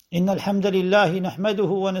إن الحمد لله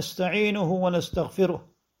نحمده ونستعينه ونستغفره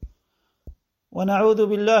ونعوذ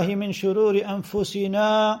بالله من شرور أنفسنا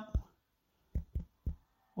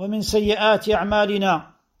ومن سيئات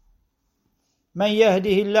أعمالنا من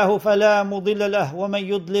يهده الله فلا مضل له ومن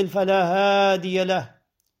يضلل فلا هادي له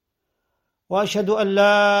وأشهد أن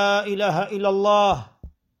لا إله إلا الله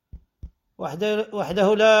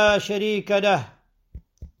وحده لا شريك له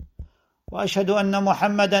وأشهد أن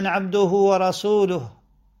محمدا عبده ورسوله.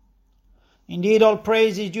 Indeed, all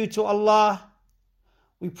praise is due to Allah.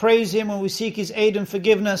 We praise Him and we seek His aid and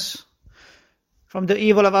forgiveness from the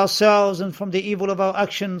evil of ourselves and from the evil of our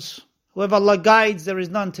actions. Whoever Allah guides, there is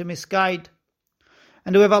none to misguide.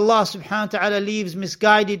 And whoever Allah subhanahu wa ta'ala leaves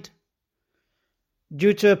misguided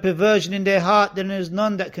due to a perversion in their heart, then there is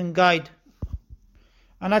none that can guide.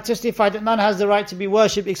 And I testify that none has the right to be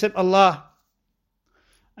worshipped except Allah,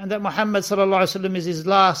 and that Muhammad sallallahu alaihi wasallam is His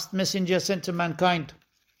last messenger sent to mankind.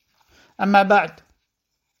 Amma ba'd.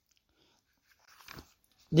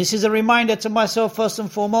 This is a reminder to myself first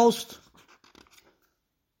and foremost,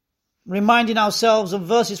 reminding ourselves of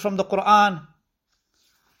verses from the Quran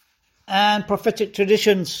and prophetic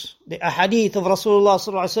traditions, the ahadith of Rasulullah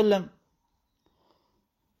sallallahu alaihi wasallam,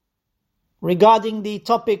 regarding the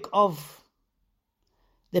topic of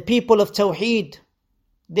the people of Tawheed.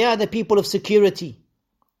 They are the people of security.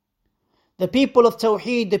 The people of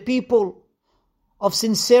Tawheed, the people of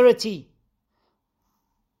sincerity,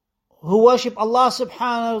 who worship Allah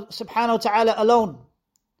subhanahu wa ta'ala alone,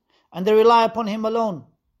 and they rely upon Him alone,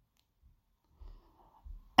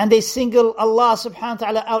 and they single Allah subhanahu wa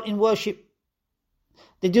ta'ala out in worship.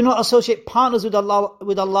 They do not associate partners with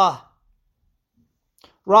Allah.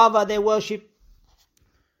 Rather, they worship,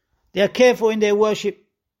 they are careful in their worship,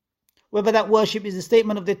 whether that worship is the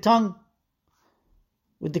statement of their tongue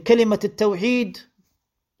with the kalimat al-tawheed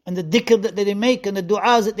and the dhikr that they make and the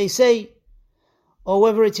du'as that they say, or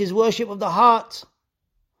whether it is worship of the heart,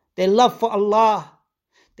 their love for Allah,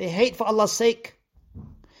 they hate for Allah's sake,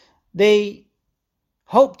 they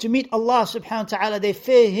hope to meet Allah subhanahu wa ta'ala, they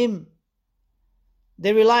fear Him,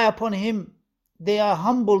 they rely upon Him, they are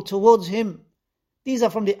humble towards Him. These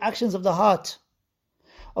are from the actions of the heart.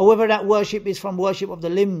 Or whether that worship is from worship of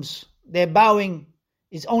the limbs, their bowing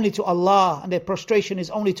is only to Allah and their prostration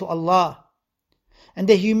is only to Allah, and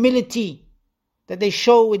the humility that they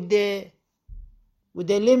show with their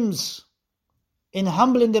limbs in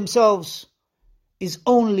humbling themselves is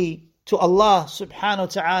only to Allah subhanahu wa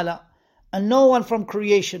ta'ala, and no one from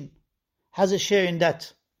creation has a share in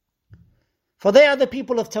that. For they are the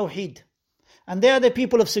people of Tawheed, and they are the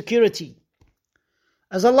people of security.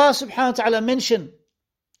 As Allah subhanahu wa ta'ala mentioned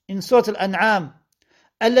in Surah Al-An'am,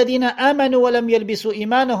 الَّذِينَ آمَنُوا وَلَمْ يَلْبِسُوا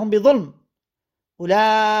إِيمَانَهُم بِظُلْمٍ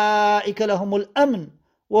أُولَٰئِكَ لَهُمُ الْأَمْنُ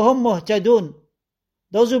وَهُمْ مُهْتَدُونَ.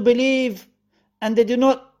 Those who believe and they do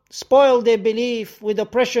not spoil their belief with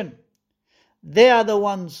oppression, they are the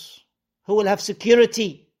ones who will have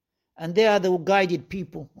security, and they are the guided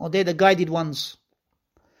people, or they're the guided ones.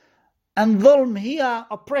 And dhulm here,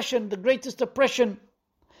 oppression, the greatest oppression,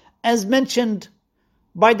 as mentioned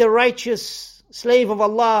by the righteous slave of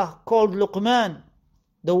Allah called Luqman,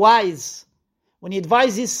 the wise. When he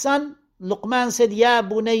advised his son, Luqman said, Ya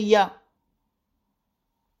bunayya.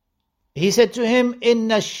 He said to him,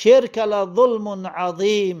 Inna shirka la dhulmun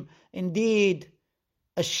azim. Indeed,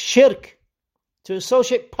 a shirk, to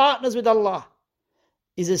associate partners with Allah,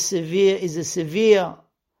 is a severe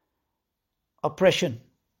oppression,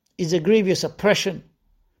 is a grievous oppression.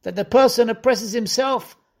 That the person oppresses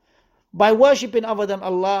himself by worshipping other than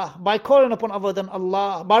Allah, by calling upon other than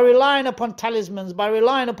Allah, by relying upon talismans, by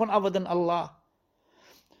relying upon other than Allah,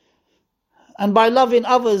 and by loving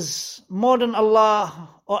others more than Allah,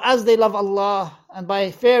 or as they love Allah, and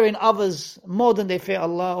by fearing others more than they fear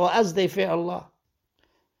Allah, or as they fear Allah.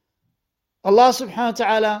 Allah subhanahu wa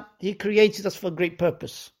ta'ala, He created us for a great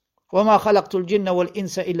purpose. وَمَا خَلَقْتُ الْجِنَّ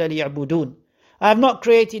وَالْإِنسَ إِلَّا لِيَعْبُدُونَ. I have not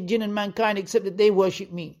created jinn and mankind except that they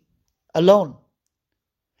worship me alone.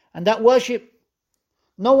 And that worship,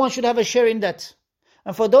 no one should have a share in that.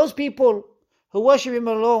 And for those people who worship Him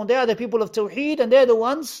alone, they are the people of Tawheed, and they're the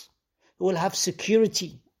ones who will have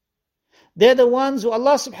security. They're the ones who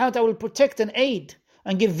Allah subhanahu wa ta'ala will protect and aid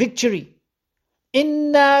and give victory.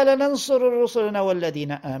 إِنَّا لَنَنْصُرُ رُسُلَنَا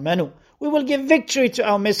وَالَّذِينَ آمَنُوا. We will give victory to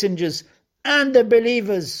our messengers and the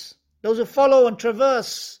believers, those who follow and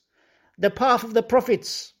traverse the path of the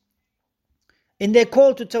prophets in their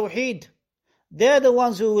call to Tawheed. They're the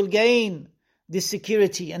ones who will gain this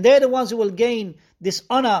security, and they're the ones who will gain this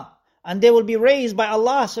honor, and they will be raised by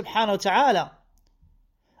Allah subhanahu wa ta'ala.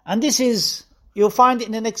 And this is, you'll find it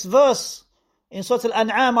in the next verse in Surah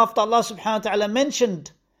Al-An'am, after Allah subhanahu wa ta'ala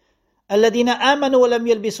mentioned الذين آمنوا ولم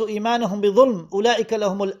يلبسوا إيمانهم بظلم أولئك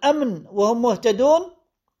لهم الأمن وهم مهتدون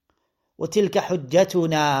وتلك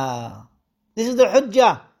حجتنا. This is the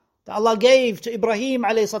hujjah that Allah gave to Ibrahim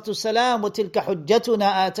alayhi salatu salam. وتلك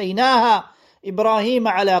حجتنا آتيناها إبراهيم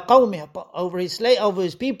على قومه, over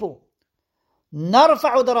his people.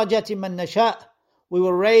 نرفع درجات من نشاء, we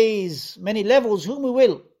will raise many levels whom we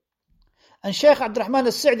will. And Shaykh Abdul Rahman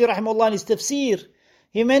al-Sa'di rahimahullah in his tafsir,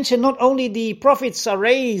 he mentioned not only the prophets are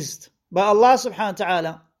raised by Allah subhanahu wa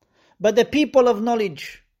ta'ala, but the people of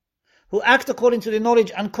knowledge who act according to the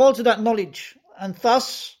knowledge and call to that knowledge, and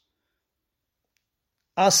thus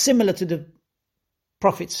are similar to the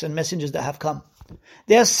prophets and messengers that have come.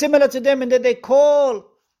 They are similar to them in that they call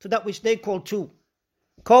to that which they call to,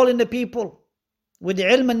 calling the people with the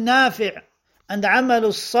ilm al-nafi' and the amal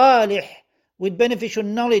al-salih, with beneficial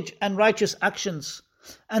knowledge and righteous actions.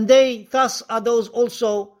 And they thus are those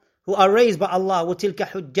also who are raised by Allah. وَتِلْكَ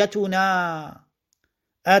حُجَّتُنَا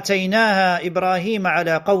آتَيْنَاهَا إِبْرَاهِيمَ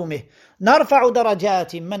عَلَى قَوْمِهِ نَرْفَعُ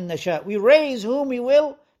دَرَجَاتٍ مَنْ نَشَاءُ, we raise whom we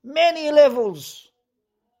will, many levels.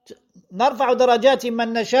 نَرْفَعُ دَرَجَاتٍ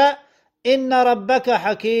مَنْ نَشَاءُ إِنَّ رَبَّكَ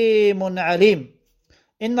حَكِيمٌ عَلِيمٌ.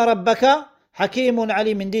 إِنَّ رَبَّكَ حَكِيمٌ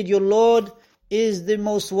عَلِيمٌ. Indeed, your Lord is the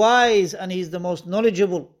most wise and He is the most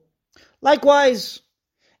knowledgeable. Likewise,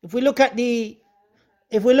 if we look at the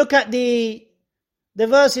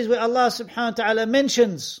verses where Allah subhanahu wa ta'ala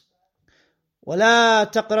mentions وَلَا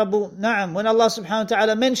تَقْرَبُوا, نعم, when Allah subhanahu wa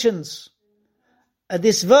ta'ala mentions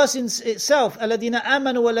this verse in itself, الَّذِينَ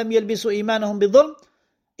آمَنُوا وَلَمْ يَلْبِسُوا إِيمَانَهُم بِظُلْمٍ,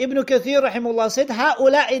 Ibn Kathir rahimahullah said,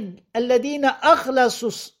 هَؤُلَاءِ الَّذِينَ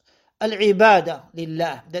أَخْلَصُوا الْعِبَادَةَ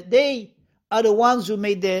لِلَّهِ, that they are the ones who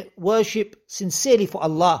made their worship sincerely for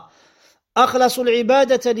Allah. أَخْلَصُوا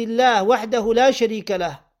الْعِبَادَةَ لِلَّهِ وَحْدَهُ لَا شَرِيكَ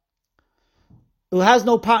لَهُ, who has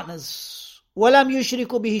no partners. وَلَمْ يُشْرِكُوا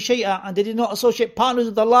بِهِ شَيْئًا, and they did not associate partners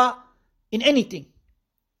with Allah in anything.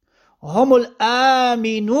 هُمُ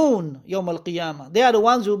الْآمِنُونَ يَوْمَ الْقِيَامَةِ, they are the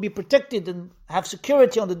ones who will be protected and have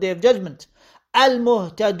security on the Day of Judgment.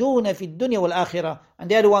 الْمُهْتَدُونَ فِي الدُّنْيَا وَالْآخِرَةِ, and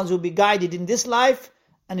they are the ones who will be guided in this life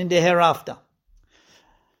and in the hereafter.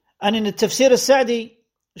 And in the Tafsir al-Sa'di,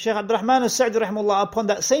 Shaykh Abdul Rahman al-Sa'di rahimahullah, upon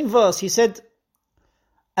that same verse, he said,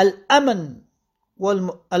 الأمن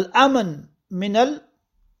من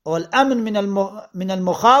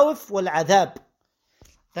المخاوف والعذاب,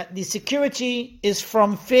 that the security is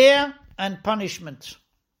from fear and punishment.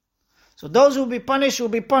 So those who will be punished will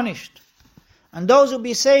be punished, and those who will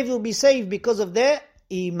be saved because of their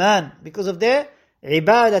iman, because of their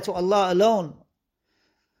ibadah to Allah alone.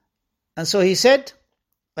 And so he said,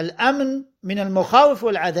 الأمن من المخاوف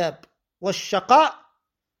والعذاب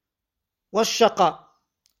والشقاء,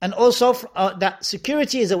 and also that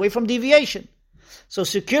security is away from deviation. So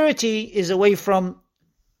security is away from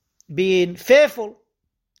being fearful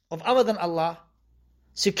of other than Allah.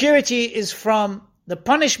 Security is from the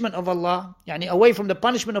punishment of Allah, yani away from the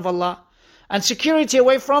punishment of Allah. And security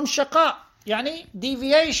away from shaqa, yani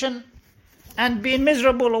deviation and being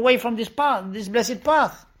miserable away from this path, this blessed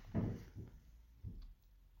path.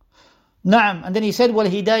 Naam. And then he said,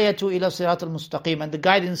 وَالْهِدَايَةُ إِلَى الصِّرَاطِ الْمُسْتَقِيمِ, and the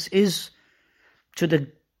guidance is to the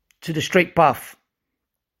straight path.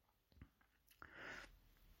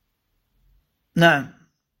 Naam.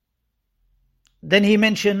 Then he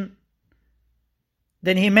mentioned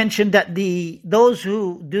that those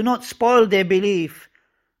who do not spoil their belief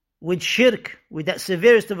with shirk, with that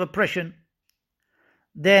severest of oppression,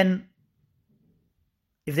 then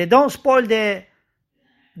if they don't spoil their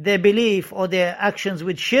belief or their actions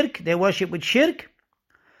with shirk, their worship with shirk,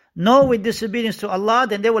 nor with disobedience to Allah,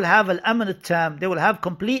 then they will have al-aman al-tam, they will have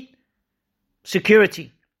complete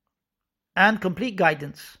security and complete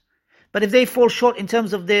guidance. But if they fall short in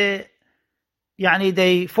terms of they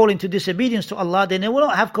fall into disobedience to Allah, then they will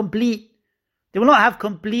not have complete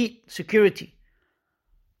security.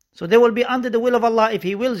 So they will be under the will of Allah. If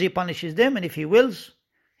He wills, He punishes them, and if He wills,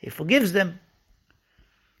 He forgives them.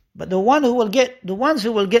 But the ones who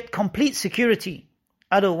will get complete security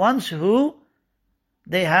are the ones who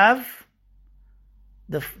they have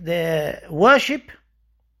their worship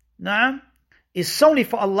is solely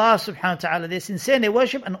for Allah subhanahu wa ta'ala. They're sincere in their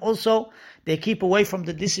worship, and also they keep away from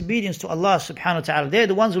the disobedience to Allah subhanahu wa ta'ala. They're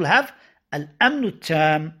the ones who will have al-amnu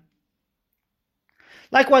tam.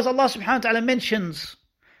 Likewise, Allah subhanahu wa ta'ala mentions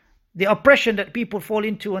the oppression that people fall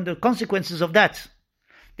into and the consequences of that.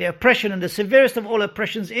 The oppression, and the severest of all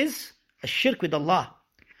oppressions, is a shirk with Allah.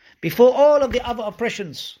 Before all of the other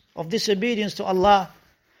oppressions of disobedience to Allah.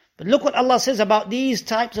 But look what Allah says about these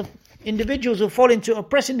types of individuals who fall into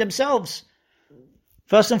oppressing themselves.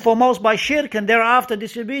 First and foremost by shirk, and thereafter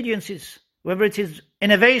disobediences, whether it is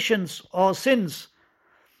innovations or sins.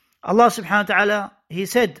 Allah subhanahu wa ta'ala, He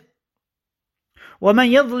said,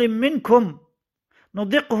 وَمَنْ يَظْلِمْ مِنْكُمْ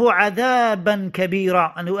نُضِقْهُ عَذَابًا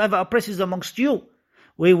كَبِيرًا. And whoever oppresses amongst you,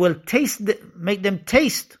 we will make them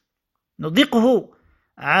taste. نُضِقْهُ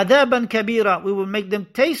عَذَابًا كَبِيرًا. We will make them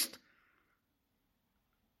taste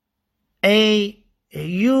a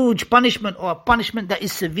huge punishment, or a punishment that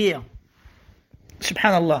is severe.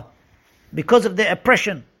 Subhanallah. Because of their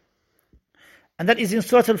oppression. And that is in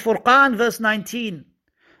Surah Al-Furqan, verse 19.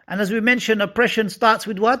 And as we mentioned, oppression starts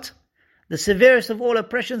with what? The severest of all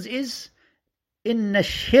oppressions is إِنَّ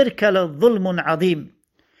الشِّرْكَ لَظُلْمٌ عَظِيمٌ.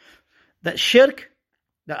 That shirk,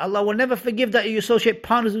 that Allah will never forgive, that you associate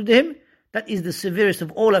partners with Him, that is the severest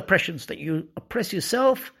of all oppressions, that you oppress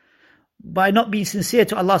yourself by not being sincere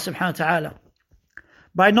to Allah subhanahu wa ta'ala,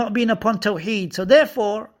 by not being upon Tawheed. So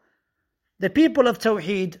therefore, the people of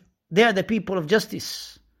Tawheed, they are the people of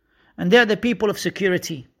justice, and they are the people of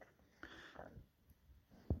security.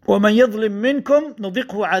 وَمَنْ يَظْلِمْ مِنْكُمْ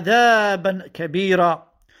نُضِقْهُ عَذَابًا كَبِيرًا.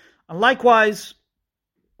 And likewise,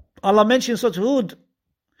 Allah mentions Surah Hud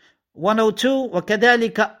 102,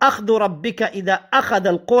 وَكَذَلِكَ أَخْذُ رَبِّكَ إِذَا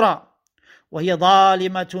أَخَذَ الْقُرَى وَهِيَ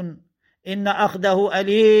ظَالِمَةٌ إِنَّ أَخْذَهُ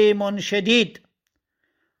أَلِيمٌ شَدِيدٌ.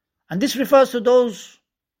 And this refers to those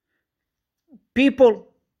people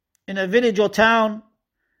in a village or town,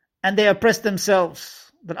 and they oppress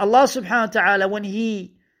themselves. But Allah subhanahu wa ta'ala, when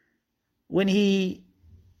He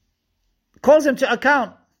calls them to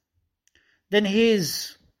account, then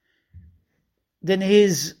his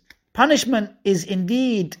punishment is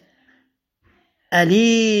indeed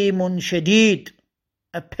alimun shadid,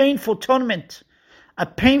 a painful torment, a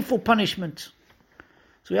painful punishment.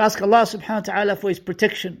 So we ask Allah subhanahu wa ta'ala for His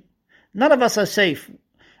protection. None of us are safe,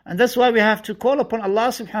 and that's why we have to call upon Allah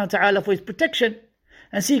subhanahu wa ta'ala for His protection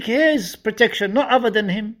and seek His protection, not other than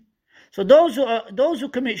Him. So those who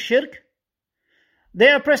commit shirk, they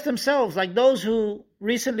oppress themselves, like those who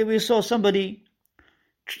recently we saw somebody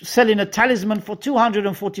selling a talisman for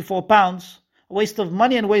 £244, a waste of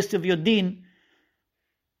money and waste of your deen,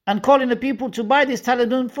 and calling the people to buy this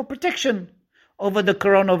talisman for protection over the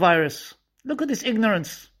coronavirus. Look at this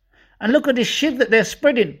ignorance, and look at this shirk that they're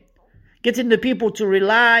spreading, getting the people to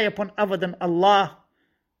rely upon other than Allah,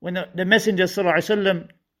 when the Messenger sallallahu alaihi wasallam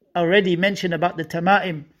already mentioned about the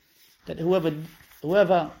tama'im, that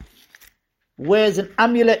whoever wears an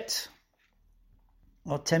amulet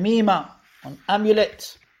or tamima, an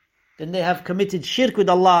amulet, then they have committed shirk with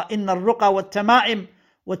Allah. Inna ar-ruqa wa tama'im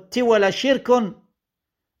wa tiwala shirkun.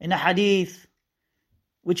 In a hadith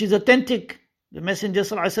which is authentic, the Messenger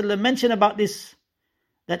sallallahu alaihi wasallam mentioned about this,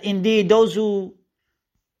 that indeed those who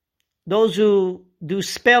do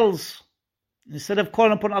spells, instead of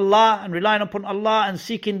calling upon Allah and relying upon Allah and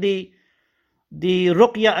seeking the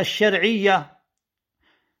ruqya ash-shar'iyyah,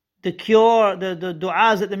 the cure, the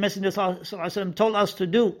du'as that the Messenger sallallahu alaihi wasallam told us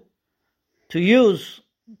to use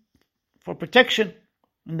for protection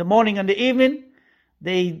in the morning and the evening,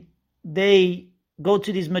 they go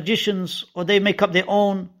to these magicians, or they make up their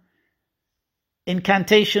own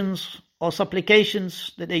incantations or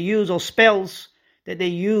supplications that they use, or spells that they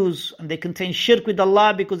use, and they contain shirk with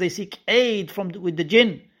Allah because they seek aid with the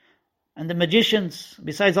jinn and the magicians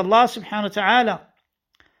besides Allah subhanahu wa ta'ala.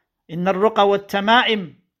 Inna ar-ruqa wa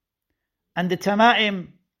tama'im, and the tama'im,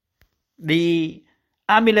 the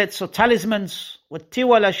amulets or talismans, wa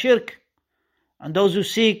tiwala shirk, and those who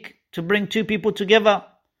seek to bring two people together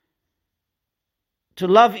to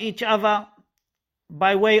love each other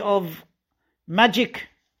by way of magic,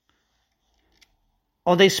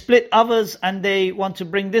 or they split others and they want to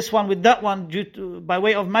bring this one with that one by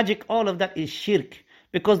way of magic. All of that is shirk,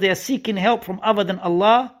 because they are seeking help from other than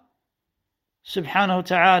Allah subhanahu wa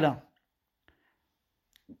ta'ala.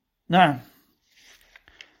 Now,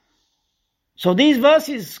 so these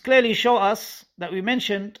verses clearly show us that we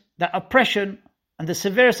mentioned that oppression, and the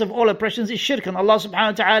severest of all oppressions, is shirk, and Allah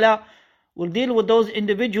subhanahu wa ta'ala will deal with those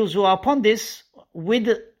individuals who are upon this with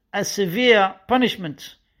a severe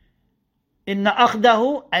punishment. Inna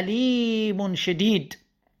akhdahu alimun shadid.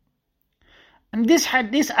 And this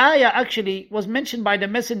ayah actually was mentioned by the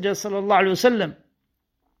Messenger sallallahu alaihi wasallam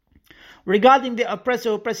regarding the oppressor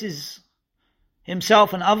who oppresses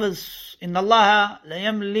himself and others. Inna Allah la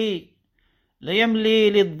yamli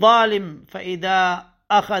lidh-dhalim fa idha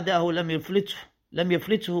akhadahu lam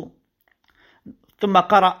yaflithu. Thumma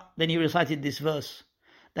qara, then he recited this verse,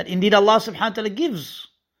 that indeed Allah subhanahu wa ta'ala gives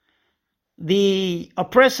the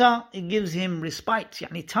oppressor, He gives him respite,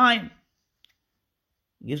 yani time.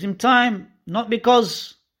 He gives him time, not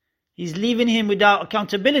because He's leaving him without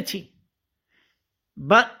accountability,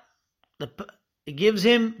 but It gives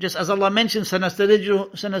him, just as Allah mentions,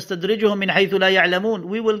 سَنَسْتَدْرِجُهُمْ مِنْ حَيْثُ لَا يَعْلَمُونَ.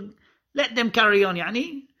 We will let them carry on,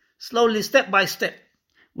 slowly, step by step,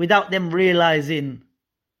 without them realizing.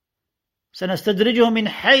 سَنَسْتَدْرِجُهُمْ مِنْ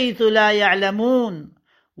حَيْثُ لَا يَعْلَمُونَ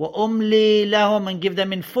وَأُمْلِي لَهُمْ, and give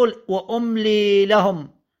them in full. وَأُمْلِي لَهُمْ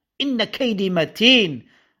إِنَّ كَيْدِي مَتِينٌ.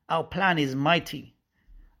 Our plan is mighty.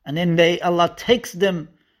 And then Allah takes them,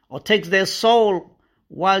 or takes their soul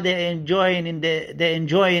while they're enjoying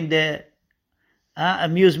their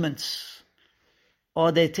amusements,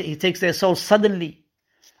 or He takes their soul suddenly,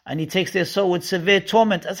 and He takes their soul with severe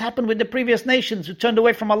torment, as happened with the previous nations who turned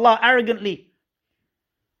away from Allah arrogantly.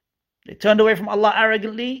 They turned away from Allah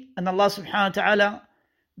arrogantly, and Allah subhanahu wa ta'ala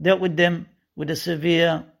dealt with them with a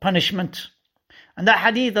severe punishment. And that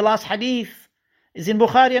hadith, the last hadith, is in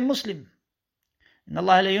Bukhari and Muslim. إِنَّ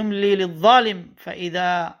اللَّهَ لَيُمْلِي لِلظَّالِمِ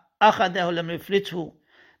فَإِذَا أَخَذَهُ لَمْ يُفْلِتْهُ.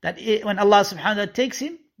 That when Allah subhanahu wa ta'ala takes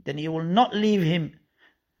him, then He will not leave him.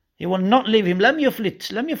 He will not leave him. لَمْ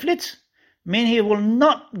يُفْلِتْ mean He will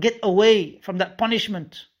not get away from that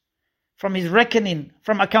punishment, from His reckoning,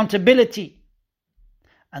 from accountability.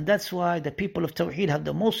 And that's why the people of Tawheed have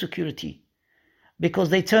the most security, because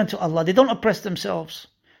they turn to Allah. They don't oppress themselves.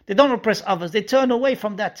 They don't oppress others. They turn away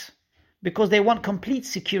from that, because they want complete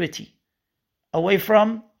security, away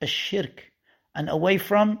from a shirk and away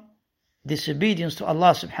from disobedience to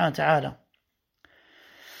Allah subhanahu wa ta'ala.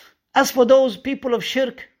 As for those people of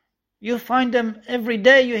shirk, you find them every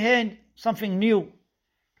day, you hear something new.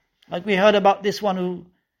 Like we heard about this one who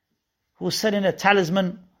was selling a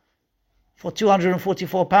talisman for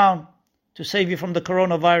 £244 to save you from the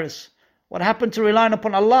coronavirus. What happened to relying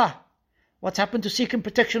upon Allah? What happened to seeking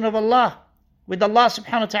protection of Allah, with Allah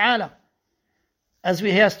subhanahu wa ta'ala? As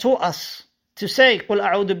He has taught us to say, قُلْ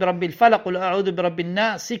أَعُوذُ بِرَبِّ الْفَلَقِ قُلْ أَعُوذُ بِرَبِّ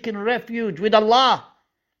النَّاسِ, seeking refuge with Allah,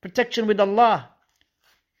 protection with Allah,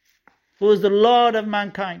 who is the Lord of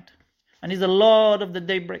mankind, and He's the Lord of the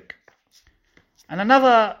daybreak. And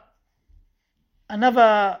another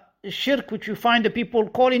shirk which you find the people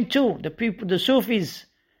calling to, the Sufis.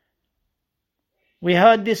 We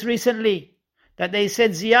heard this recently, that they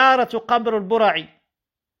said, زِيَارَةُ قَبْرُ الْبُرَعِ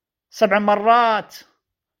سَبْعَ مَرَّاتٍ.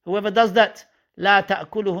 Whoever does that, لا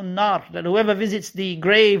تأكله النار, that whoever visits the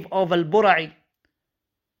grave of Al-Bura'i,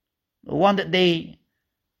 the one that they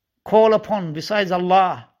call upon besides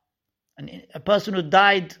Allah, and a person who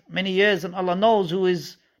died many years, and Allah knows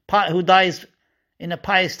who dies in a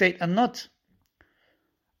pious state and not.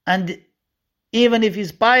 And even if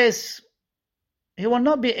he's pious, he will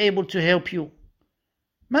not be able to help you.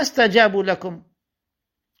 مَا اسْتَجَابُوا لَكُمْ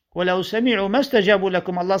وَلَوْ سَمِعُوا مَا اسْتَجَابُوا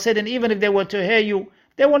لَكُمْ. Allah said, and even if they were to hear you,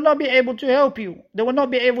 they will not be able to help you. They will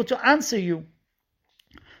not be able to answer you.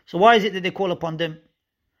 So why is it that they call upon them?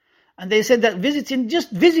 And they said that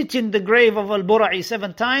just visiting the grave of Al-Bura'i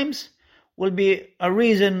 7 times will be a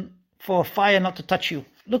reason for fire not to touch you.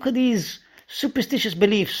 Look at these superstitious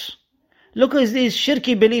beliefs. Look at these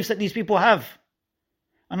shirky beliefs that these people have.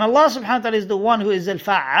 And Allah subhanahu wa ta'ala is the one who is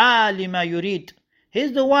al-fa'al lima yurid. He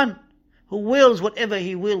is the one who wills whatever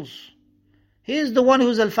He wills. He is the one who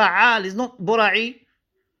is al-fa'al. He's not Bura'i.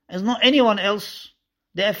 It's not anyone else.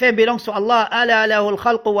 The affair belongs to Allah. أَلَا لَهُ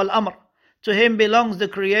الْخَلْقُ وَالْأَمْرُ. To Him belongs the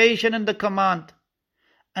creation and the command.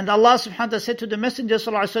 And Allah subhanahu wa ta'ala said to the Messenger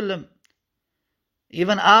sallallahu alaihi wasallam,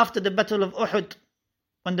 even after the battle of Uhud,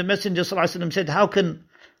 when the Messenger sallallahu alaihi wasallam said, how can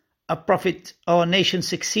a prophet or a nation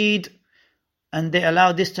succeed? And they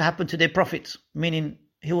allowed this to happen to their prophet, meaning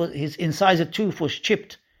his incisor tooth was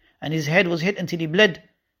chipped and his head was hit until he bled.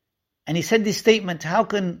 And he said this statement, how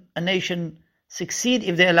can a nation succeed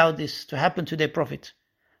if they allowed this to happen to their prophet?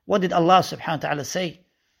 What did Allah subhanahu wa ta'ala say?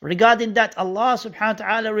 Regarding that, Allah subhanahu wa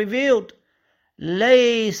ta'ala revealed,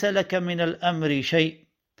 لَيْسَ لَكَ مِنَ الْأَمْرِ شَيْءٍ.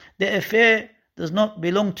 The affair does not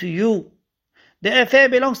belong to you. The affair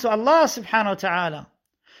belongs to Allah subhanahu wa ta'ala.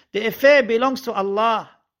 The affair belongs to Allah.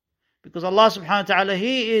 Because Allah subhanahu wa ta'ala,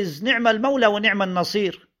 He is ni'ma al-mawla wa ni'ma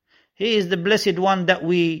al-nasir. He is the blessed one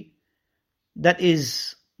that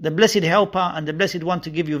is the blessed helper and the blessed one to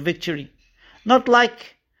give you victory. Not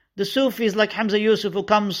like the Sufis, like Hamza Yusuf, who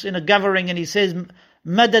comes in a gathering and he says,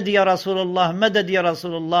 Madad ya Rasulullah, Madad ya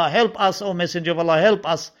Rasulullah, help us, O Messenger of Allah, help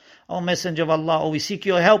us, O Messenger of Allah, or we seek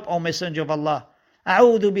your help, O Messenger of Allah.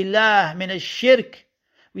 A'udhu billah min ash-shirk.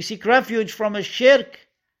 We seek refuge from a shirk,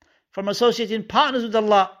 from associating partners with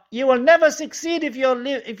Allah. You will never succeed if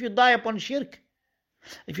you die upon shirk.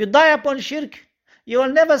 If you die upon shirk, you will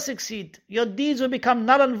never succeed. Your deeds will become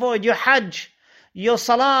null and void. Your hajj, your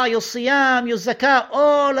salah, your siyam, your zakah,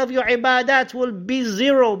 all of your ibadat will be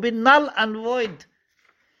zero, be null and void.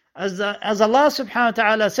 As Allah subhanahu wa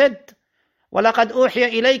ta'ala said, وَلَقَدْ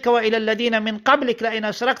أُوحِيَ إِلَيْكَ وَإِلَى الَّذِينَ مِنْ قَبْلِكَ لَئِنْ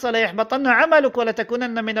أَشْرَكْتَ لَيَحْبَطَنَّ عَمَلُكَ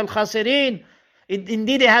وَلَتَكُونَنَّ مِنَ الْخَاسِرِينَ.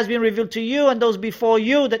 Indeed, it has been revealed to you and those before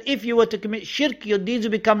you that if you were to commit shirk, your deeds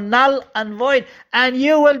will become null and void, and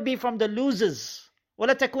you will be from the losers.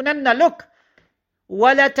 وَلَتَكُونَنَّ, look,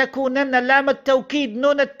 وَلَتَكُونَنَّ لام التوكيد,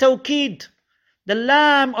 نون التوكيد, the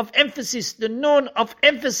lam of emphasis, the noon of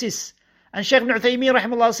emphasis. And Shaykh ibn Uthaymeen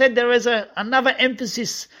rahimahullah said there is another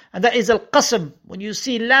emphasis, and that is al-qasam. When you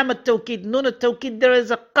see lam al-tawkid, noon al-tawkid, there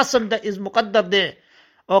is a qasam that is muqaddar there,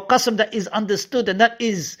 or qasam that is understood, and that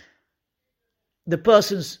is the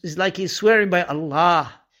person is like he's swearing by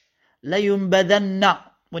Allah. لَيُنْبَذَنَّ,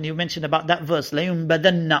 when you mention about that verse,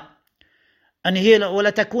 لَيُنْبَذَنَّ. And here,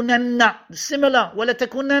 وَلَتَكُونَنَّ, similar,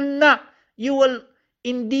 وَلَتَكُونَنَّ, you will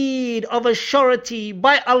indeed of a surety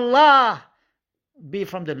by Allah be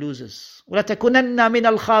from the losers. وَلَتَكُونَنَّ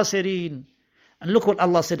مِنَ الْخَاسِرِينَ. And look what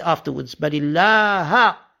Allah said afterwards, بَلِ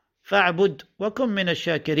اللَّهَ فَاعْبُدْ وَكُمْ مِنَ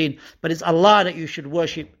الشَّاكِرِينَ. But it's Allah that you should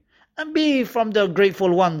worship and be from the grateful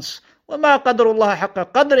ones. وَمَا قَدْرُ اللَّهَ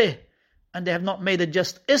حَقَّ قَدْرِهِ. And they have not made a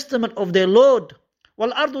just estimate of their Lord.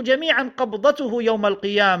 وَالْأَرْضُ جَمِيعًا قَبْضَتُهُ يَوْمَ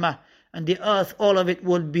الْقِيَامَةِ. And the earth, all of it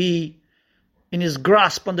will be in his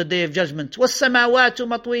grasp on the day of judgment. وَالسَّمَاوَاتُ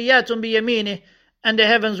مَطْوِيَّاتٌ بِيَمِينِهِ. And the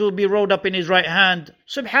heavens will be rolled up in his right hand.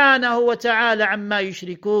 سُبْحَانَهُ وَتَعَالَى عَمَّا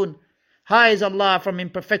يُشْرِكُونَ. High is Allah from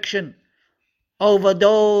imperfection over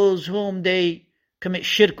those whom they commit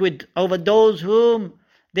shirk with, over those whom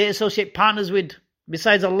they associate partners with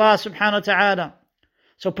besides Allah subhanahu wa ta'ala.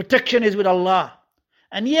 So protection is with Allah.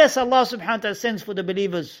 And yes, Allah subhanahu wa ta'ala sends for the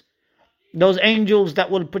believers those angels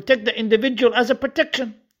that will protect the individual as a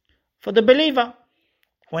protection for the believer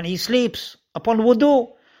when he sleeps upon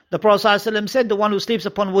wudu. The Prophet ﷺ said, the one who sleeps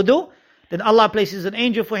upon wudu, then Allah places an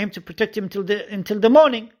angel for him to protect him until the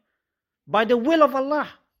morning by the will of Allah.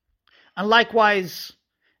 And likewise,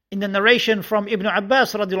 in the narration from Ibn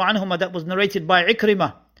Abbas radiallahu anhuma that was narrated by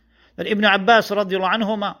Ikrimah, that Ibn Abbas radiallahu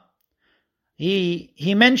anhuma,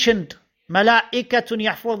 he mentioned مَلَائِكَةٌ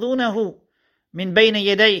يَحْفَظُونَهُ مِنْ بَيْنَ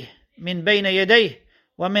يَدَيْهِ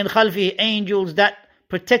وَمِنْ خَلْفِهِ. Angels that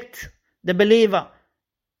protect the believer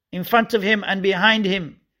in front of him and behind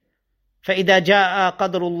him. فَإِذَا جَاءَ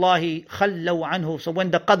قَدْرُ اللَّهِ خَلَّوْا عَنْهُ. So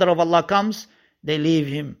when the qadr of Allah comes, they leave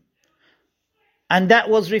him. And that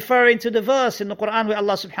was referring to the verse in the Quran where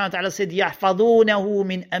Allah subhanahu wa ta'ala said, يَحْفَظُونَهُ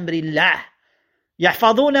مِنْ أَمْرِ اللَّهِ.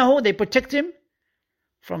 يَحْفَظُونَهُ, they protect him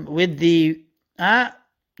with the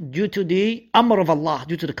due to the amr of Allah,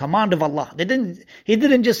 due to the command of Allah. He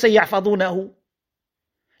didn't just say يَحْفَظُونَهُ,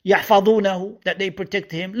 that they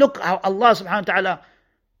protect him. Look how Allah subhanahu wa ta'ala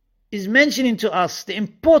is mentioning to us the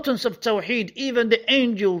importance of Tawheed. Even the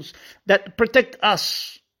angels that protect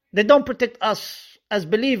us, they don't protect us as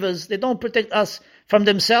believers, they don't protect us from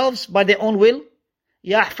themselves by their own will.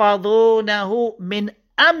 يَحْفَظُونَهُ مِنْ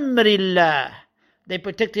أَمْرِ اللَّهِ. They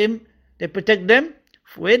protect him, they protect them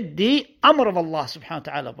with the amr of Allah subhanahu wa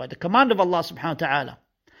ta'ala, by the command of Allah subhanahu wa ta'ala.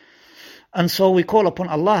 And so we call upon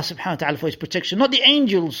Allah subhanahu wa ta'ala for his protection, not the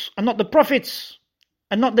angels, and not the prophets,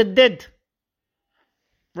 and not the dead.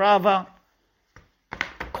 Rather,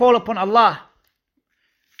 call upon Allah.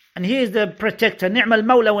 And he is the protector. Ni'mal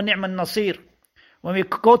mawla wa ni'mal nasir. When we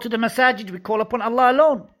go to the masajid, we call upon Allah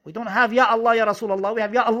alone. We don't have Ya Allah, Ya Rasulullah. We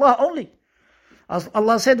have Ya Allah only. As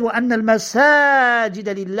Allah said, وَأَنَّ الْمَسَاجِدَ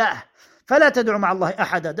لِلَّهِ فَلَا تَدْعُ مَعَ اللَّهِ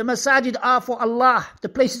أَحَدًا. The masajid are for Allah. The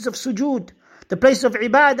places of sujood, the places of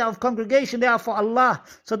ibadah, of congregation, they are for Allah.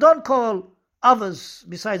 So don't call others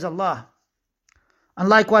besides Allah. And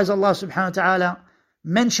likewise, Allah subhanahu wa ta'ala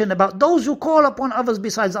mentioned about those who call upon others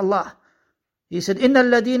besides Allah. He said, إِنَّ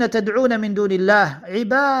الَّذِينَ تَدْعُونَ مِن دُونِ اللَّهِ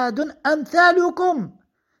عِبَادٌ أَمْثَالُكُمْ.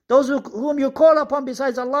 Those whom you call upon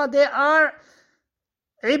besides Allah, they are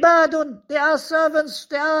عِبَادٌ, they are servants,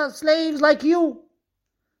 they are slaves like you.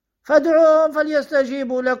 فَادْعُوهُمْ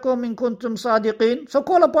فَلْيَسْتَجِيبُوا لَكُمْ إِن كُنتُمْ صَادِقِينَ. So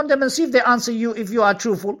call upon them and see if they answer you if you are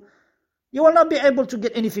truthful. You will not be able to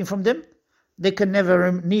get anything from them. They can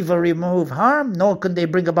neither remove harm, nor can they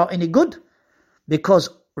bring about any good. Because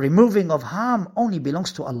removing of harm only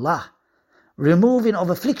belongs to Allah. Removing of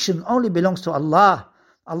affliction only belongs to Allah.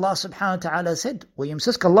 Allah subhanahu wa ta'ala said,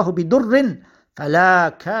 وَيَمْسَسْكَ اللَّهُ بِضُرٍّ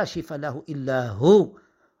فَلَا كَاشِفَ لَهُ إِلَّا هُ.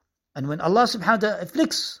 And when Allah subhanahu wa ta'ala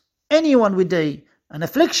afflicts anyone with an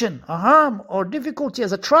affliction, a harm, or difficulty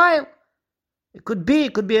as a trial, it could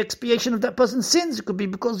be expiation of that person's sins. It could be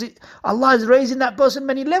because Allah is raising that person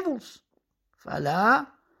many levels. فَلَا,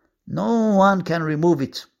 no one can remove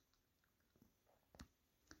it.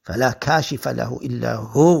 فَلَا كَاشِفَ لَهُ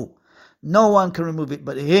إِلَّا هُ. No one can remove it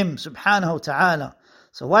but him, subhanahu wa ta'ala.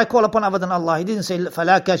 So why call upon other than Allah? He didn't say,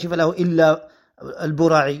 فَلَا كَاشِفَ لَهُ إِلَّا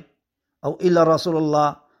الْبُرَعِ أو إِلَّا رَسُولُ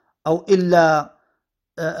اللَّهِ أو إلا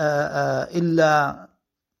إلا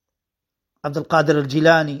عبد القادر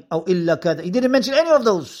الجيلاني أو إلا كذا. He didn't mention any of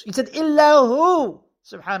those. He said إلا هو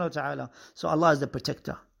subhanahu wa ta'ala. So Allah is the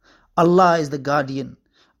protector. Allah is the guardian.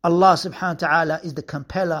 Allah subhanahu wa ta'ala is the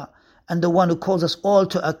compeller and the one who calls us all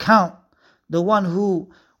to account. The one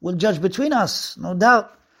who will judge between us, no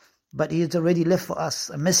doubt. But He has already left for us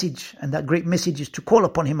a message, and that great message is to call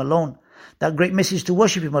upon Him alone. That great message is to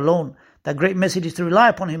worship Him alone. That great message is to rely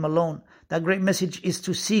upon Him alone. That great message is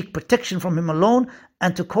to seek protection from Him alone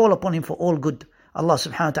and to call upon Him for all good. Allah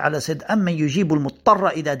subhanahu wa ta'ala said, أَمَّنْ يُجِيبُ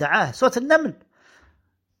الْمُضْطَرَّ إِذَا دَعَاهُ. Surah An-Naml.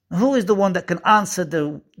 Who is the one that can answer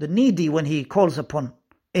the needy when he calls upon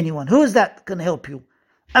anyone? Who is that can help you?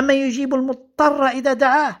 أَمَّنْ يُجِيبُ الْمُضْطَرَّ إِذَا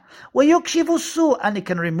دَعَاهُ وَيُكْشِفُ السُّوءَ. And He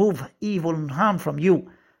can remove evil and harm from you.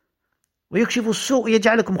 وَيُكْشِفُ السُّوءَ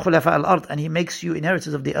يَجْعَلُكُمْ خُلَفَاءَ الْأَرْضِ. And He makes you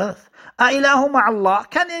inheritors of the earth. أَإِلَهُ مَعَ اللَّهِ.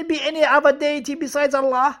 Can there be any other deity besides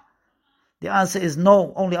Allah? The answer is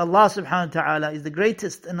no. Only Allah subhanahu wa ta'ala is the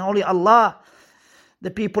greatest, and only Allah, the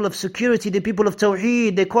people of security, the people of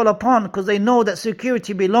Tawheed, they call upon, because they know that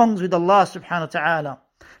security belongs with Allah subhanahu wa ta'ala.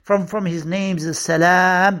 From His names is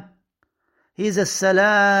Salam. He is a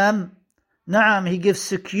Salam. Naam, He gives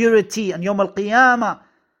security on Yawm al-Qiyamah.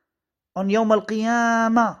 On Yawm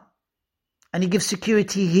al-Qiyamah. And He gives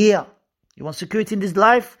security here. You want security in this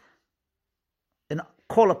life? Then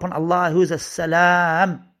call upon Allah who is a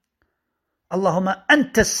Salam. Allahumma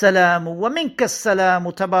anta as-salamu wa minka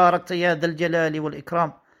as-salamu tabarakta ya dhal jalali wal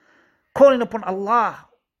ikram. Calling upon Allah.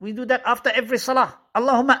 We do that after every salah.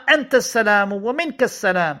 Allahumma anta as-salamu wa minka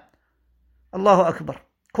as-salam. Allahu Akbar.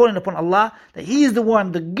 Calling upon Allah that He is the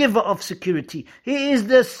one, the giver of security. He is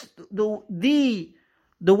the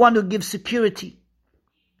one who gives security.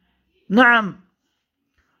 Naam.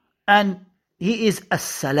 And He is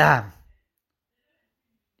as-salam.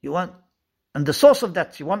 You want, and the source of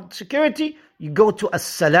that, you want security, you go to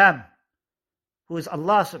as-salam, who is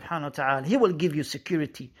Allah subhanahu wa ta'ala. He will give you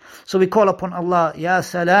security. So we call upon Allah, Ya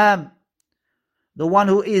Salam, the one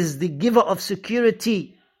who is the giver of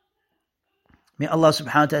security. May Allah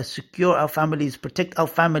subhanahu wa ta'ala secure our families, protect our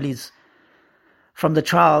families from the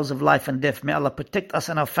trials of life and death. May Allah protect us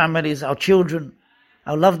and our families, our children,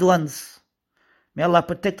 our loved ones. May Allah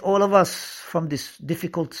protect all of us from this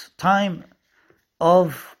difficult time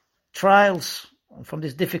of trials, from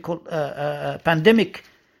this difficult pandemic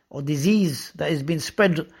or disease that is being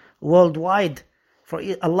spread worldwide. For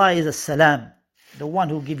Allah is as-salam, the one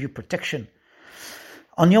who gives you protection.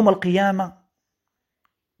 On Yawm al-Qiyamah,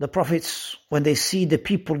 the prophets, when they see the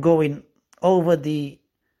people going over the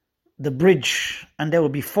bridge, and they will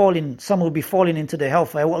be falling, some will be falling into the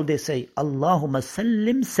hellfire, what will they say? Allahumma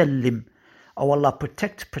sallim sallim. Oh Allah,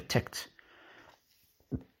 protect, protect.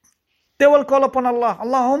 They will call upon Allah,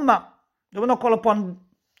 Allahumma. They will not call upon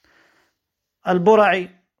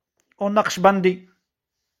Al-Bura'i or Naqshbandi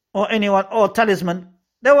or anyone or talisman.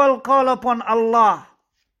 They will call upon Allah.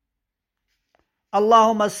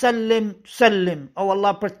 Allahumma sallim, sallim. Oh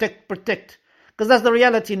Allah, protect, protect. Because that's the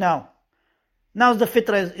reality now. Now the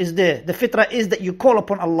fitrah is there. The fitrah is that you call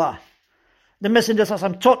upon Allah. The Messenger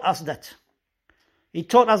taught us that. He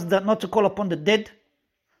taught us that not to call upon the dead,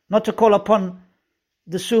 not to call upon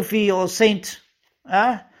the Sufi or saint,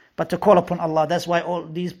 but to call upon Allah. That's why all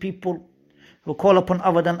these people who call upon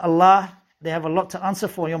other than Allah, they have a lot to answer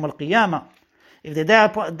for Yawm al-Qiyamah. If they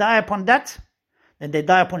die upon that, then they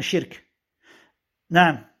die upon shirk.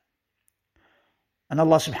 Naam. And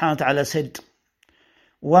Allah subhanahu wa ta'ala said,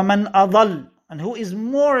 وَمَنْ أَضَلْ. And who is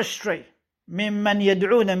more astray مِمَّنْ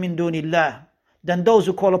يَدْعُونَ مِن دُونِ اللَّهِ, than those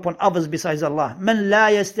who call upon others besides Allah. مَنْ لَا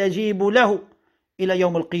يَسْتَجِيبُ لَهُ إِلَى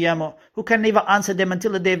يَوْمِ الْقِيَامَةِ, who can never answer them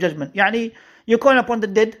until the day of judgment. Yani, you're calling upon the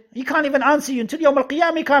dead, He can't even answer you until Yawm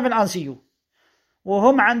al-Qiyamah. He can't even answer you.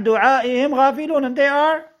 وَهُمْ عَنْ دُعَائِهِمْ غَافِلُونَ. And they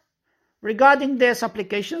are, regarding their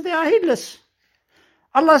supplications, they are heedless.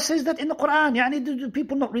 Allah says that in the Quran. Yani, do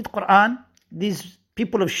people not read Quran? These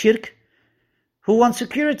people of shirk, who want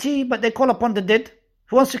security, but they call upon the dead.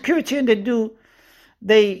 Who want security and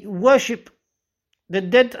they worship the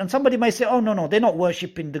dead. And somebody might say, oh no, they're not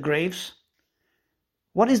worshipping the graves.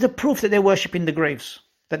 What is the proof that they're worshipping the graves?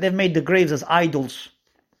 That they've made the graves as idols.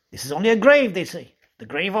 This is only a grave, they say. The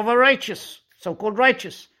grave of a righteous, so-called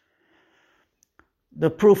righteous. The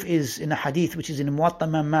proof is in a hadith which is in Muwatta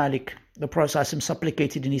Imam Malik. The Prophet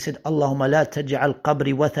supplicated and he said, Allahumma la taj'al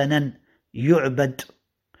qabri wathanan yu'bad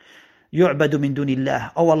min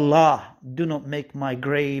dunillah. Oh Allah, do not make my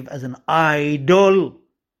grave as an idol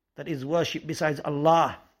that is worshipped besides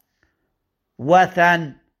Allah.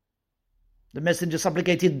 Wathan. The Messenger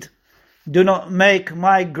supplicated, do not make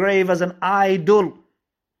my grave as an idol.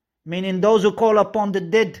 Meaning those who call upon the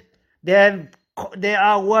dead They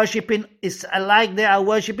are worshipping, it's like they are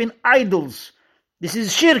worshipping idols. This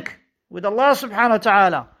is shirk with Allah subhanahu wa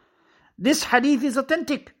ta'ala. This hadith is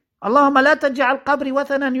authentic. Allahumma la taj'al qabri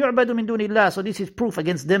wathanan yu'badu min dunillah. So this is proof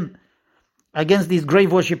against them, against these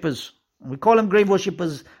grave worshippers. We call them grave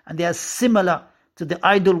worshippers, and they are similar to the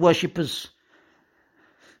idol worshippers.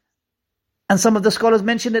 And some of the scholars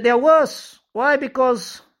mention that they are worse. Why?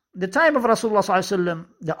 Because the time of Rasulullah sallallahu alaihi wasallam,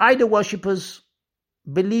 the idol worshippers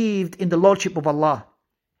believed in the lordship of Allah,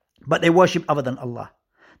 but they worship other than Allah.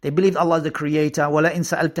 They believe Allah is the creator. وَلَئِنْ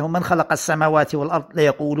سَأَلْتَهُمْ مَنْ خَلَقَ السَّمَاوَاتِ وَالْأَرْضِ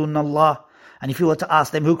لَيَقُولُنَّ اللَّهِ. And if you were to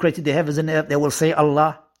ask them who created the heavens and earth, they will say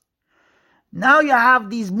Allah. Now you have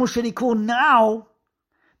these mushrikun now,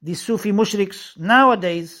 these Sufi mushriks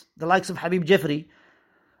nowadays, the likes of Habib Jeffrey,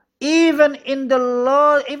 even in the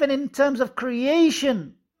law, even in terms of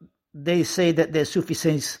creation, they say that their Sufi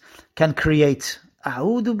saints can create.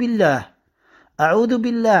 A'udhu billah. A'udhu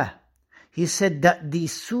billah. He said that the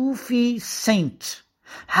Sufi saint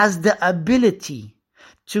has the ability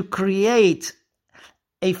to create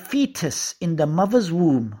a fetus in the mother's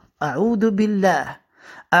womb. A'udhu billah.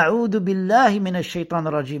 A'udhu billahi minash shaitan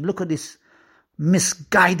rajim. Look at this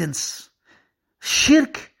misguidance.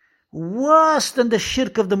 Shirk, worse than the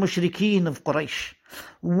shirk of the mushrikeen of Quraysh.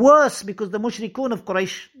 Worse, because the mushrikun of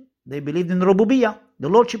Quraysh, they believed in Rububiyyah, the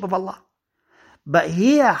lordship of Allah. But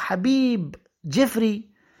here Habib Jeffrey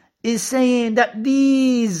is saying that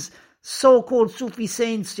these so-called Sufi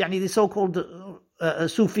saints, the so-called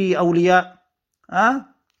Sufi awliya, and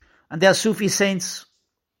they are Sufi saints,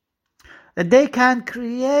 that they can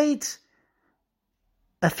create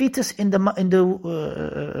a fetus in the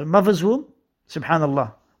mother's womb.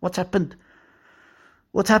 Subhanallah. What happened?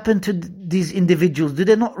 What happened to these individuals? Did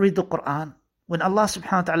they not read the Quran? When Allah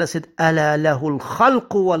subhanahu wa ta'ala said, أَلَا لَهُ الْخَلْقُ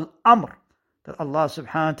وَالْأَمْرُ, that Allah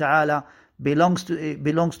subhanahu wa ta'ala belongs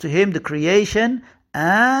to Him, the creation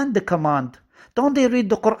and the command. Don't they read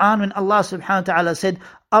the Quran when Allah subhanahu wa ta'ala said,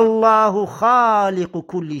 Allahu khaliqu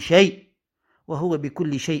kulli shay, wa huwa bi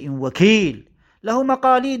kulli shay'in wakil. Lahu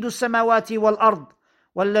maqalidu samawati wal ard,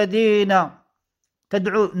 walladina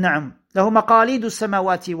tad'u, na'am. Lahu maqalidu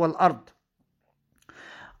samawati wal ard.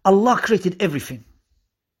 Allah created everything.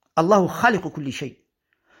 Allahu khaliqu kulli shay.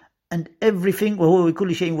 And everything, wa huwa bi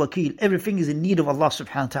kulli shay'in wakil. Everything is in need of Allah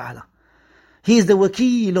subhanahu wa ta'ala. He is the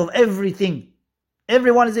wakil of everything.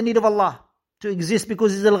 Everyone is in need of Allah to exist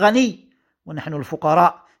because He's al-Ghani. وَنَحْنُ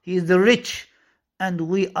الْفُقَرَاء. He is the rich, and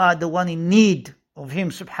we are the one in need of Him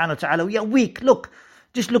subhanahu wa ta'ala. We are weak.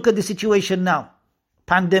 Just look at the situation now.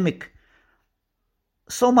 Pandemic.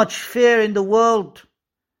 So much fear in the world.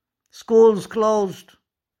 Schools closed.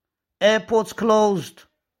 Airports closed.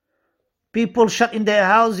 People shut in their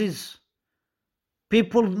houses.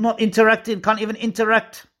 People not interacting, can't even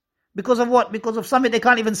interact. Because of what? Because of something they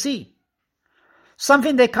can't even see.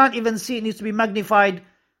 Something they can't even see needs to be magnified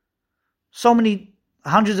so many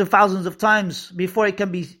hundreds of thousands of times before it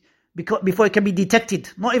can be detected.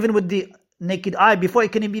 Not even with the naked eye, before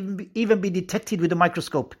it can even be detected with a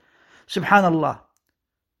microscope. Subhanallah.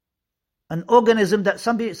 An organism that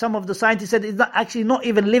some of the scientists said is not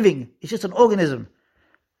even living. It's just an organism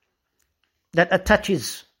that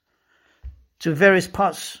attaches to various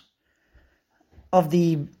parts of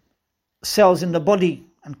the cells in the body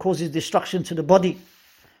and causes destruction to the body.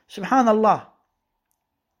 Subhanallah.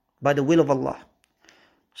 By the will of Allah.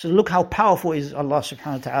 So look how powerful is Allah subhanahu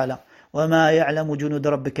wa ta'ala. وَمَا يَعْلَمُ جُنُودَ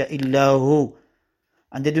رَبِّكَ إِلَّا هُ.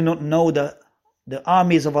 And they do not know the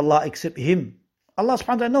armies of Allah except Him. Allah subhanahu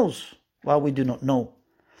wa ta'ala knows, while we do not know.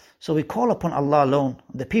 So we call upon Allah alone.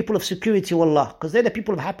 The people of security of Allah, because they're the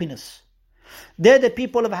people of happiness. They're the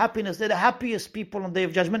people of happiness. They're the happiest people on the Day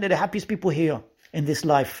of Judgment. They're the happiest people here in this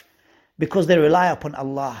life. Because they rely upon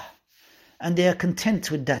Allah. And they are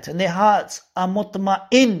content with that. And their hearts are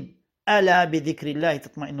mutma'in. Ala bi dhikrillahi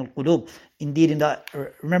tatma'innul qulub. Indeed, in the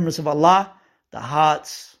remembrance of Allah, the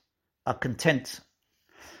hearts are content.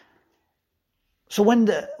 So when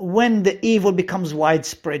the evil becomes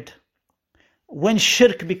widespread, when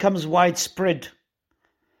shirk becomes widespread,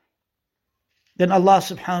 then Allah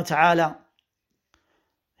subhanahu wa ta'ala,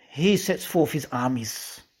 He sets forth His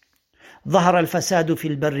armies. ظهر الفساد في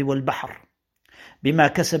البر والبحر بما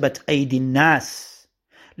كسبت أيدي الناس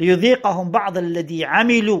ليذيقهم بعض الذي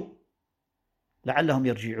عملوا لعلهم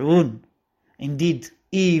يرجعون. Indeed,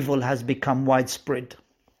 evil has become widespread,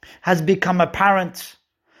 has become apparent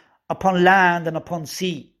upon land and upon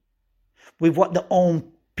sea, with what the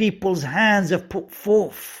own people's hands have put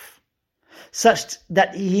forth, such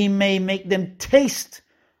that He may make them taste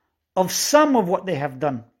of some of what they have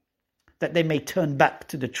done, that they may turn back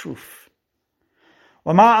to the truth.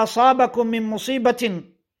 وَمَا أَصَابَكُم مِّن مُّصِيبَةٍ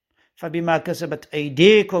فَبِمَا كَسَبَتْ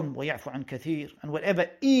أَيْدِيكُمْ وَيَعْفُ عَنْ كَثِيرٍ. And whatever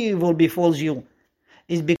evil befalls you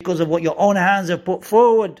is because of what your own hands have put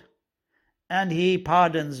forward, and He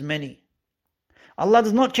pardons many. Allah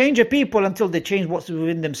does not change a people until they change what's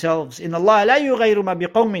within themselves. إِنَّ اللَّهَ لَا يُغَيِّرُ مَا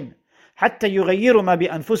بِقَوْمٍ حَتَّى يُغَيِّرُ مَا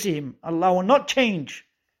بِأَنفُسِهِمْ. Allah will not change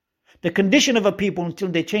the condition of a people until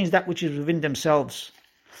they change that which is within themselves.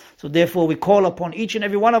 So therefore we call upon each and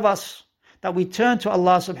every one of us that we turn to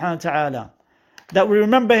Allah subhanahu wa ta'ala, that we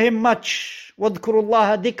remember Him much. وَاذْكُرُوا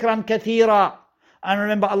اللَّهَ ذِكْرًا كَثِيرًا. And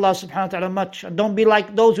remember Allah subhanahu wa ta'ala much. And don't be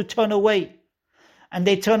like those who turn away. And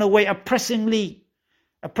they turn away oppressing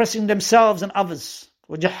themselves and others.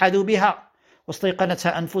 وَجَحَّدُوا بِهَا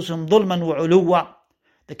وَاسْتَيْقَنَتْهَا أَنفُسُهُمْ ظُلْمًا وَعُلُوًّا.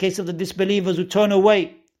 The case of the disbelievers who turn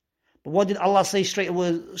away. But what did Allah say straight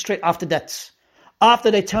after that?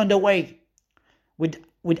 After they turned away with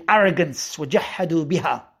arrogance. وَجَحَّدُوا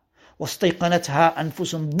بِهَا وَاسْتَيْقَنَتْهَا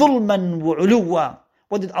أَنفُسُهُمْ ظُلْمًا وَعُلُوًّا.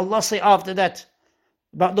 What did Allah say after that?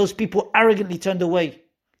 About those people arrogantly turned away,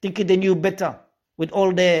 thinking they knew better with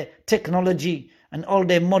all their technology and all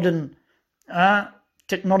their modern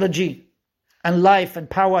technology and life and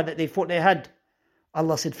power that they thought they had.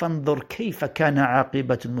 Allah said, فَانظُرْ كَيْفَ كَانَ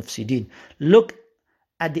عَاقِبَةُ الْمُفْسِدِينَ. Look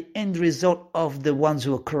at the end result of the ones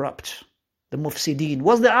who are corrupt, the mufsideen.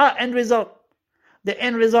 What's the end result? The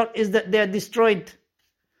end result is that they are destroyed.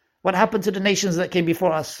 What happened to the nations that came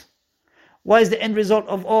before us? What is the end result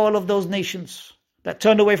of all of those nations that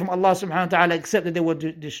turned away from Allah subhanahu wa ta'ala, except that they were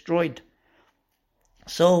destroyed?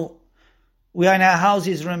 So, we are in our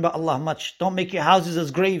houses, remember Allah much. Don't make your houses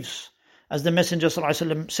as graves. As the Messenger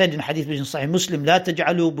ﷺ said in Hadith in Sahih Muslim, لا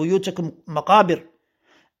تجعلوا بيوتكم مقابر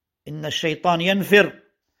إن الشيطان ينفر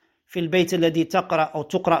في البيت الذي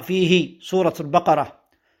تقرأ فيه سورة البقرة.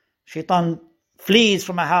 Shaitan flees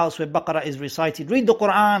from a house where Baqarah is recited. Read the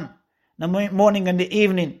Quran in the morning and the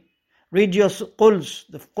evening. Read your quls,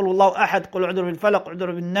 the Qul Allahu Ahad, Qul U'udhu bil Falaq,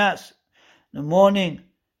 U'udhu bin Nas, in the morning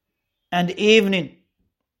and the evening.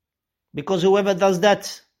 Because whoever does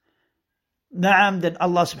that, then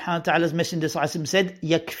Allah subhanahu wa ta'ala's Messenger said,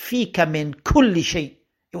 يَكْفِيكَ مِن كُلِّ شَيْءٍ.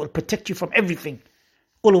 It will protect you from everything.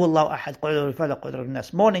 قُلْ هُوَ اللَّهُ أَحَدٌ قُلْ أُعُوذُ بِالْفَلَقِ قُلْ أُعُوذُ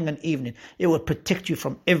بِالنَّاسِ. Morning and evening. It will protect you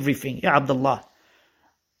from everything. Ya Abdullah.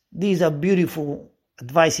 These are beautiful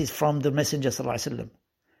advices from the Messenger sallallahu alaihi wasallam.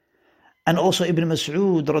 And also Ibn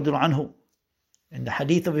Mas'ud radhiallahu anhu. In the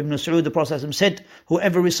hadith of Ibn Mas'ud, the Prophet said,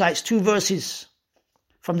 whoever recites 2 verses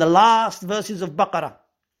from the last verses of Baqarah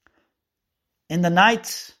in the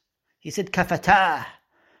night, he said, kafatah,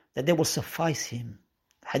 that they will suffice him.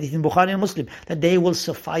 Hadith in Bukhari and Muslim, that they will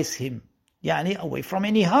suffice him. Yani away from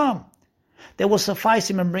any harm. They will suffice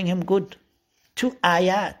him and bring him good. 2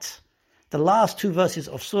 ayat, the last 2 verses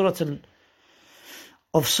of Surah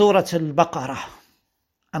Al-Baqarah.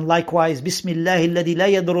 And likewise, Bismillah alladhi la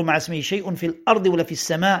yadurru ma'a ismihi shay'un fil ardi wa la fis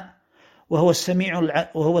sama' wa huwa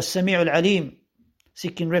as-sami'ul alim.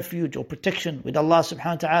 Seeking refuge or protection with Allah subhanahu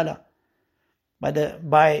wa ta'ala by the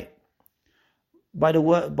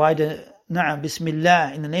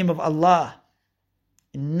Bismillah, in the name of Allah.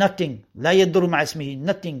 Nothing, la yadurru ma'a ismihi,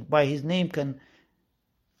 nothing by His name can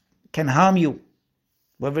harm you,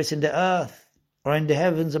 whether it's in the earth or in the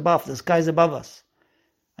heavens above, the skies above us.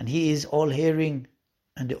 And He is all hearing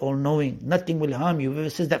and the all-knowing. Nothing will harm you. Whoever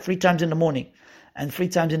says that 3 times in the morning and 3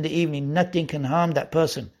 times in the evening, nothing can harm that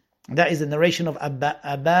person. And that is the narration of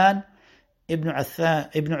Aban ibn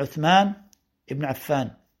Uthman ibn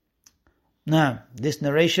Affan. Now, this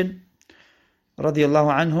narration,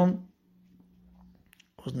 radiyallahu anhum,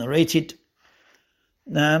 was narrated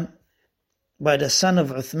by the son of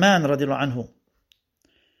Uthman radiyallahu anhu.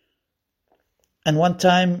 And one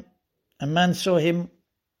time, a man saw him,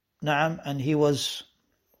 and he was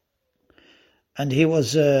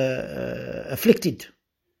afflicted.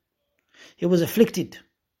 He was afflicted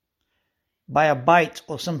by a bite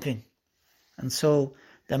or something. And so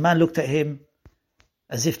the man looked at him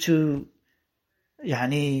as if to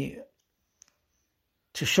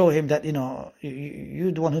show him that,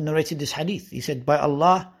 you're the one who narrated this hadith. He said, by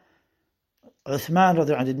Allah, Uthman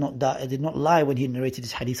did not lie when he narrated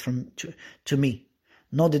this hadith to me.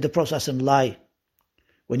 Nor did the Prophet lie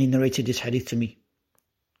when he narrated this hadith to me.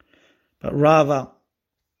 But rather,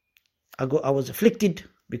 I was afflicted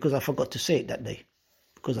because I forgot to say it that day.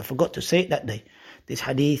 This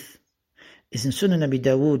hadith is in Sunan Abi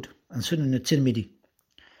Dawood and Sunan At-Tirmidhi.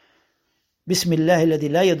 Bismillah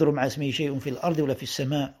alladhi la yadurru ma'a ismihi shay'un fil ardi wa la fis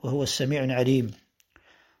sama' wa huwa as-sami'ul 'alim.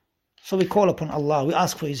 So we call upon Allah, we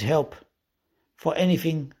ask for His help for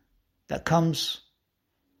anything that comes,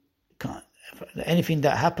 anything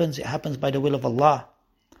that happens, it happens by the will of Allah.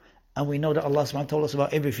 And we know that Allah subhanahu wa ta'ala told us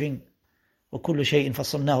about everything. وَكُلُّ شَيْءٍ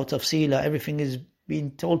فَصَّلْنَاهُ تَفْصِيلًا. Everything is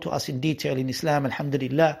being told to us in detail in Islam,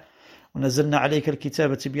 alhamdulillah. وَنَزَّلْنَا عَلَيْكَ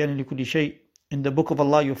الْكِتَابَ تِبْيَانًا لِكُلِّ شَيْءٍ. In the book of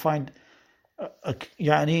Allah you find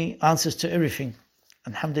answers to everything.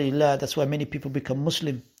 Alhamdulillah, that's why many people become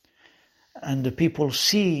Muslim. And the people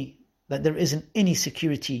see that there isn't any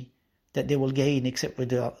security that they will gain except with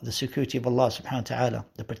the security of Allah subhanahu wa ta'ala,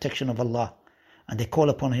 the protection of Allah. And they call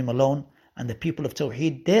upon Him alone. And the people of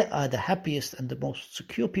Tawheed, they are the happiest and the most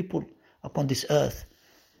secure people upon this earth,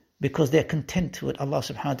 because they are content with Allah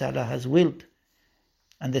subhanahu wa ta'ala has willed.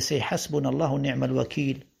 And they say, Hasbunallahu ni'mal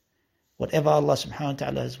wakeel. Whatever Allah subhanahu wa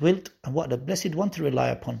ta'ala has willed, and what a blessed one to rely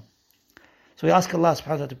upon. So we ask Allah subhanahu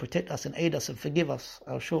wa ta'ala to protect us and aid us and forgive us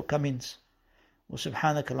our shortcomings.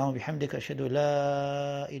 وسبحانك اللهم وبحمدك أشهد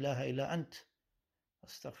لا إله إلا أنت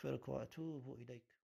أستغفرك وأتوب إليك.